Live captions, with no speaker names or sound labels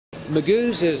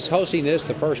Magoo's is hosting the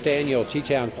first annual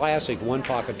T-Town Classic One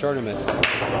Pocket Tournament.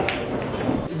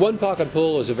 One pocket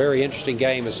pool is a very interesting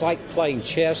game. It's like playing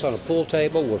chess on a pool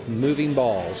table with moving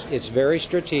balls. It's very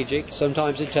strategic.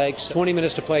 Sometimes it takes 20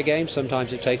 minutes to play a game.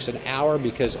 Sometimes it takes an hour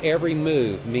because every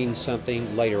move means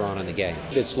something later on in the game.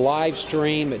 It's live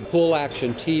stream at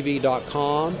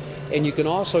poolactiontv.com, and you can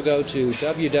also go to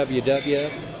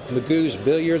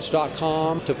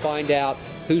www.magoosbilliards.com to find out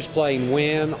who's playing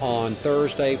when on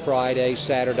Thursday, Friday,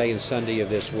 Saturday, and Sunday of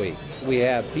this week. We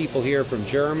have people here from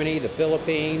Germany, the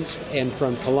Philippines, and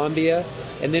from Colombia.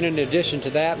 And then in addition to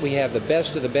that, we have the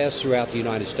best of the best throughout the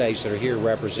United States that are here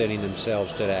representing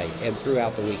themselves today and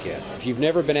throughout the weekend. If you've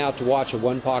never been out to watch a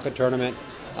one-pocket tournament,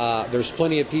 there's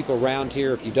plenty of people around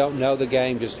here. If you don't know the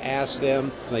game, just ask them.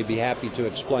 They'd be happy to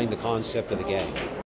explain the concept of the game.